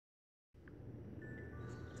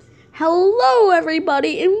Hello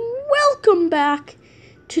everybody and welcome back.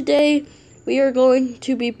 Today we are going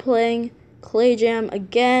to be playing Clay Jam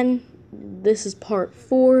again. This is part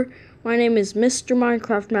 4. My name is Mr.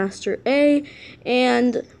 Minecraft Master A,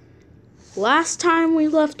 and last time we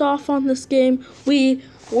left off on this game, we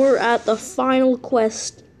were at the final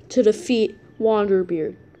quest to defeat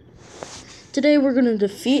Wanderbeard. Today we're going to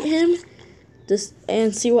defeat him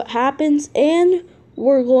and see what happens, and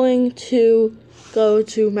we're going to go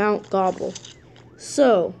to Mount Gobble.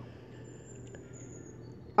 So,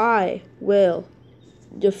 I will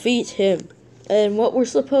defeat him. And what we're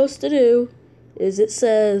supposed to do is it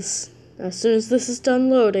says, as soon as this is done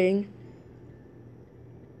loading,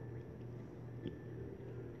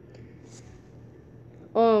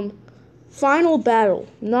 final battle.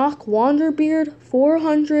 Knock Wanderbeard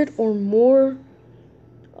 400 or more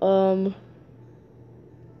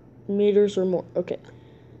meters or more. Okay.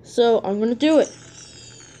 So, I'm going to do it.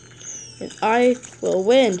 And I will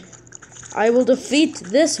win. I will defeat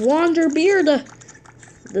this Wanderbeard.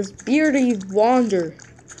 This beardy Wander.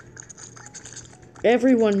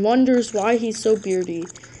 Everyone wonders why he's so beardy.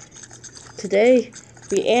 Today,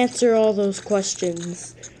 we answer all those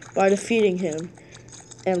questions by defeating him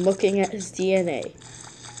and looking at his DNA.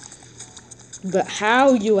 But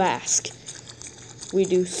how, you ask? We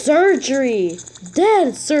do surgery!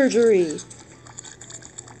 Dead surgery!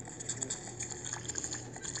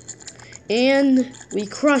 And we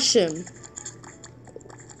crush him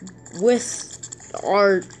with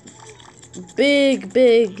our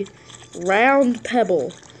big round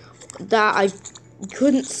pebble that I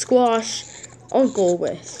couldn't squash Uncle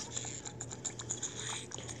with.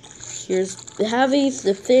 Here's the heavy,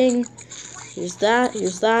 the thing. Here's that,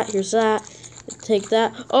 here's that, here's that. Take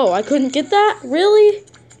that. Oh, I couldn't get that? Really?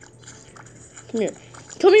 Come here.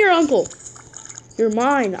 Come here, Uncle. You're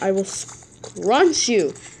mine. I will crunch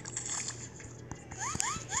you.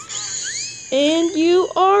 And you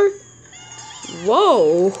are...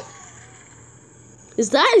 Whoa. Is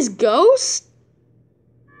that his ghost?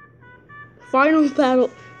 Final battle.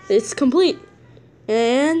 It's complete.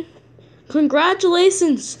 And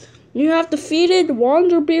congratulations. You have defeated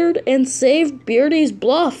Wanderbeard and saved Beardy's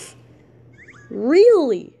Bluff.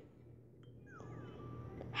 Really?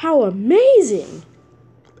 How amazing.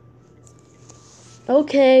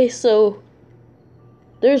 Okay, so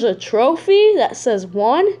there's a trophy that says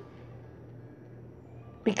 1.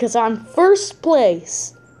 Because I'm first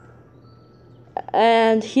place.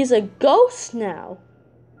 And he's a ghost now.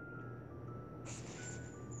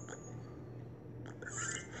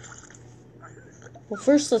 Well,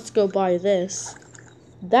 first let's go buy this.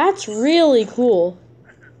 That's really cool.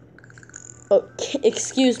 Oh,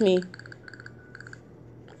 excuse me.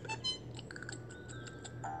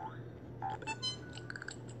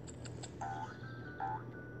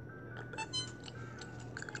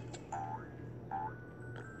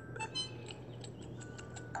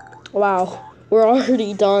 Wow, we're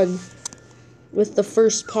already done with the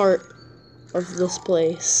first part of this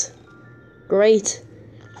place. Great.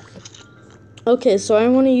 Okay, so I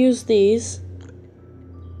want to use these.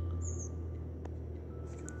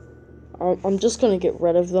 I'm just going to get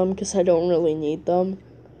rid of them because I don't really need them.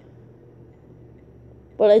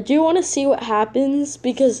 But I do want to see what happens,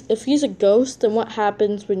 because if he's a ghost, then what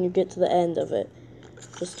happens when you get to the end of it?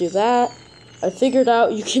 Just do that. I figured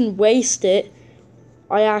out you can waste it.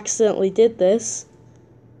 I accidentally did this.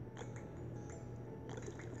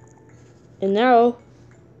 And now,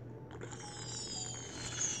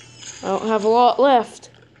 I don't have a lot left.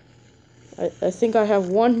 I think I have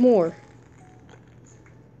one more.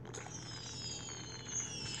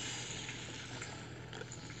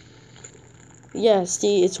 Yeah,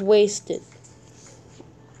 see, it's wasted.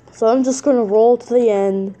 So I'm just gonna roll to the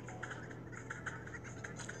end.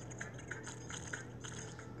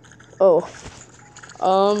 Oh.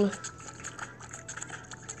 I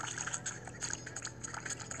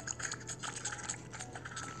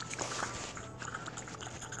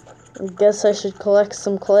guess I should collect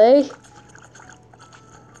some clay.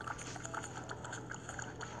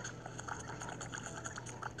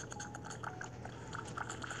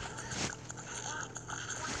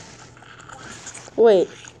 Wait,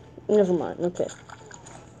 never mind, okay.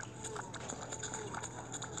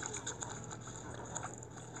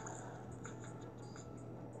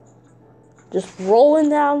 Just rolling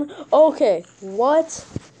down. Okay, what?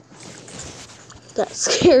 That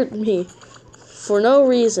scared me for no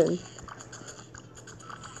reason.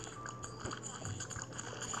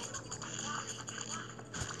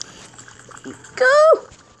 Go!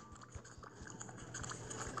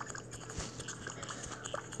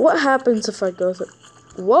 What happens if I go through?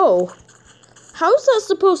 Whoa. How's that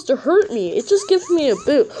supposed to hurt me? It just gives me a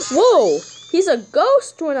boot. Whoa! He's a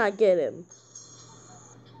ghost when I get him.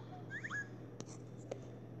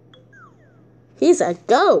 He's a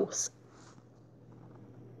ghost.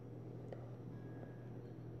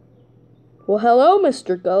 Well, hello,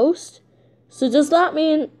 Mr. Ghost. So does that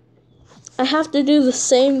mean I have to do the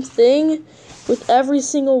same thing with every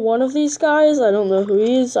single one of these guys? I don't know who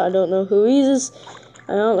he is. I don't know who he is.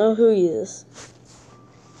 I don't know who he is.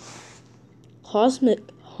 Cosmic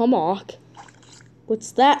Hummock?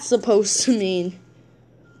 What's that supposed to mean?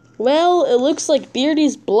 Well, it looks like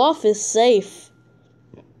Beardy's bluff is safe.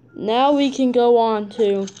 Now we can go on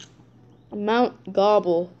to Mount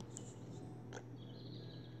Gobble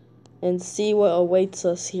and see what awaits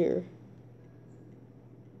us here.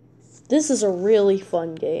 This is a really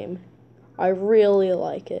fun game. I really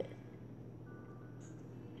like it.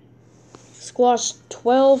 Squash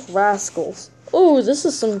 12 rascals. Oh, this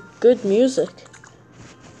is some good music.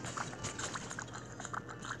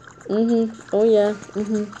 Oh yeah.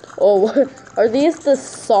 Oh, are these the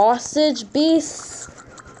sausage beasts?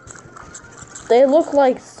 They look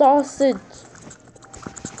like sausage.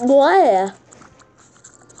 Blah.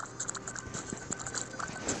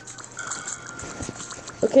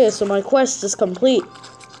 Okay, so my quest is complete.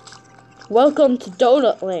 Welcome to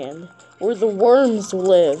Donut Land, where the worms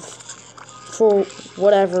live, for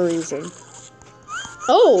whatever reason.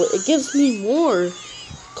 Oh, it gives me more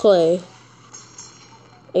clay.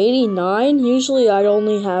 89? Usually I'd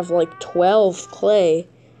only have like 12 clay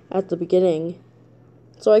at the beginning.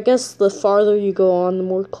 So I guess the farther you go on, the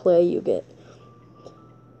more clay you get.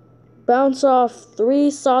 Bounce off 3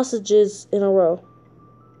 sausages in a row.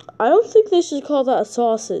 I don't think they should call that a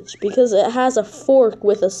sausage, because it has a fork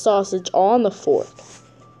with a sausage on the fork.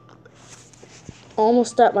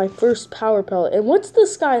 Almost at my first power pellet. And what's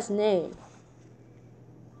this guy's name?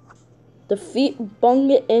 Defeat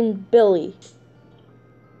Bungit and Billy.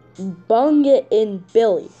 Bungit and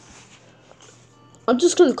Billy. I'm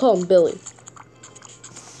just gonna call him Billy,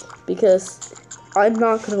 because I'm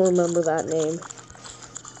not gonna remember that name.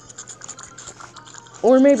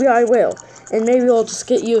 Or maybe I will. And maybe I'll just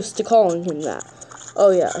get used to calling him that.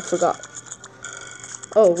 Oh yeah, I forgot.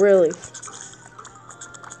 Oh, really?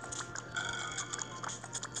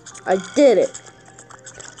 I did it.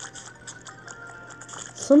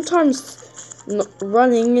 Sometimes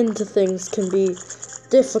running into things can be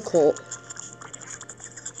difficult.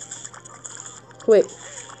 Wait.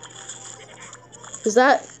 Is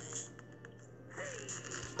that...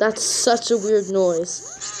 That's such a weird noise.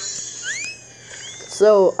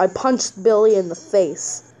 So, I punched Billy in the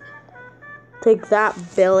face. Take that,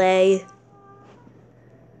 Billy.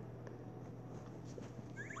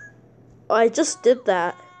 I just did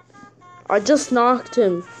that. I just knocked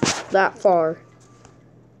him that far.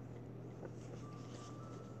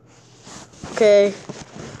 Okay.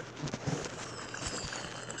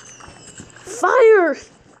 Fire!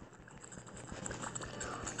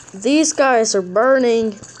 These guys are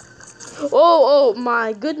burning. Oh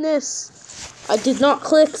my goodness. I did not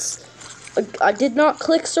click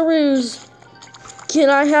Saroos. Can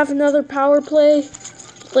I have another power play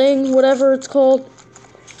thing, whatever it's called?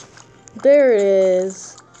 There it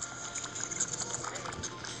is.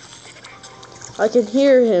 I can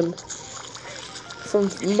hear him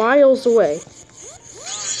from miles away.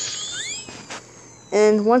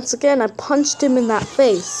 And once again, I punched him in that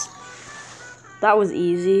face. That was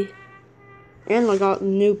easy. And I got a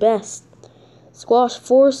new best. Squash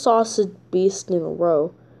 4 sausage beasts in a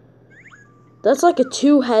row. That's like a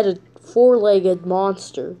 2-headed, 4-legged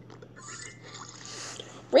monster.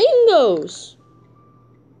 Ringos!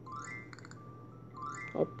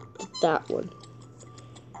 I'll get that one.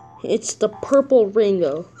 It's the purple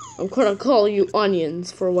Ringo. I'm gonna call you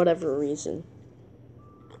Onions for whatever reason.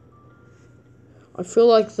 I feel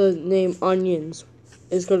like the name Onions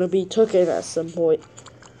is gonna be taken at some point.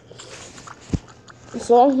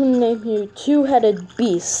 So I'm gonna name you 2-headed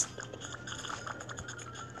beast.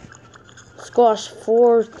 Squash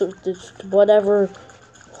 4, whatever.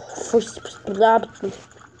 Squash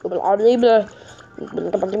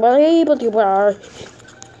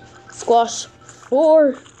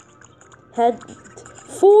 4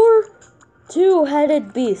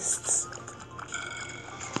 2-headed beasts.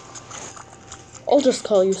 I'll just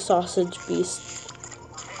call you Sausage Beast.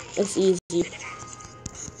 It's easy.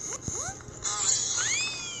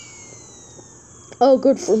 Oh,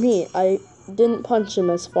 good for me. I didn't punch him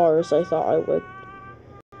as far as I thought I would.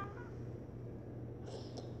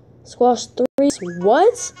 Squash 3.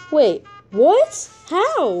 What? Wait, what?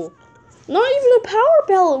 How? Not even a power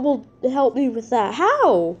pellet will help me with that.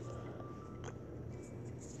 How?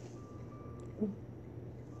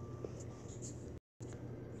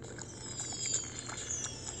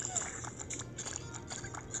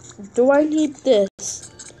 Do I need this?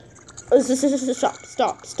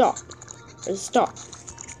 Stop. Stop.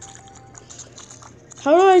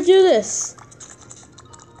 How do I do this?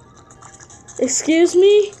 Excuse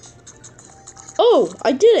me? Oh,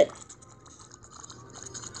 I did it.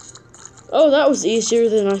 Oh, that was easier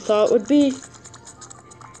than I thought it would be.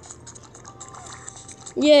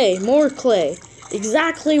 Yay, more clay.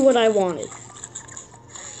 Exactly what I wanted.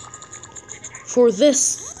 For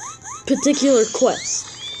this particular quest.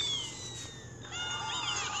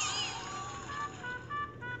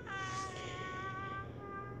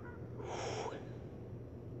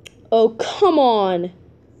 Oh, come on.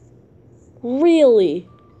 Really?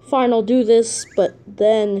 Fine, I'll do this, but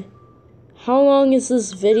then... How long is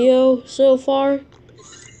this video so far?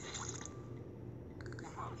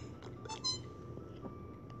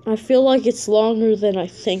 I feel like it's longer than I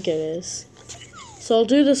think it is. So I'll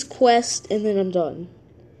do this quest and then I'm done.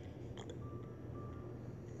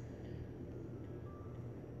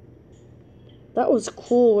 That was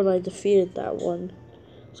cool when I defeated that one.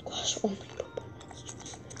 Squash only purple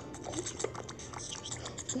monsters. Only purple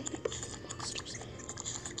monsters. Only purple monsters.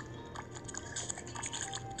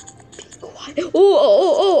 Be quiet.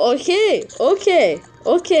 Oh,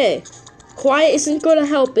 okay. Quiet isn't gonna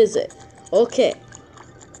help, is it? Okay.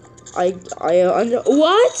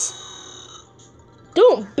 What?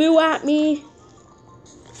 Don't boo at me.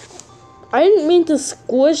 I didn't mean to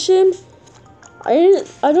squish him. I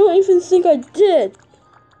don't even think I did.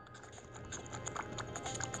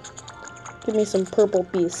 Give me some purple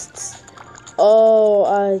beasts. Oh,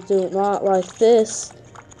 I do not like this.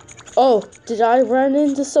 Oh, did I run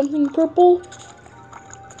into something purple?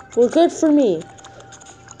 Well, good for me.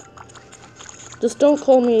 Just don't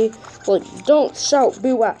call me, don't shout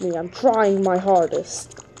boo at me. I'm trying my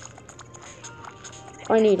hardest.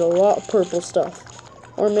 I need a lot of purple stuff.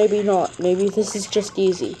 Or maybe not. Maybe this is just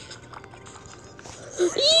easy.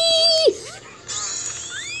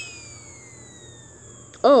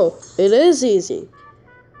 Oh, it is easy.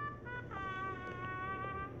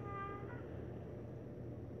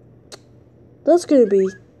 That's gonna be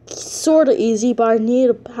sorta easy, but I need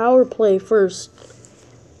a power play first.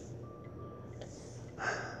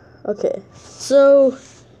 Okay, so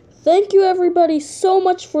thank you everybody so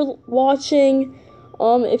much for watching.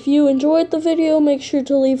 If you enjoyed the video, make sure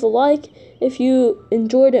to leave a like. If you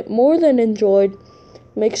enjoyed it more than enjoyed,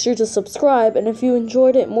 make sure to subscribe. And if you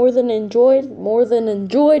enjoyed it more than enjoyed,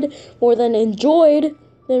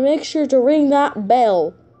 then make sure to ring that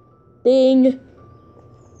bell. Ding.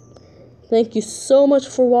 Thank you so much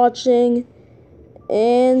for watching.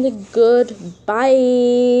 And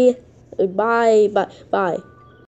goodbye. Bye.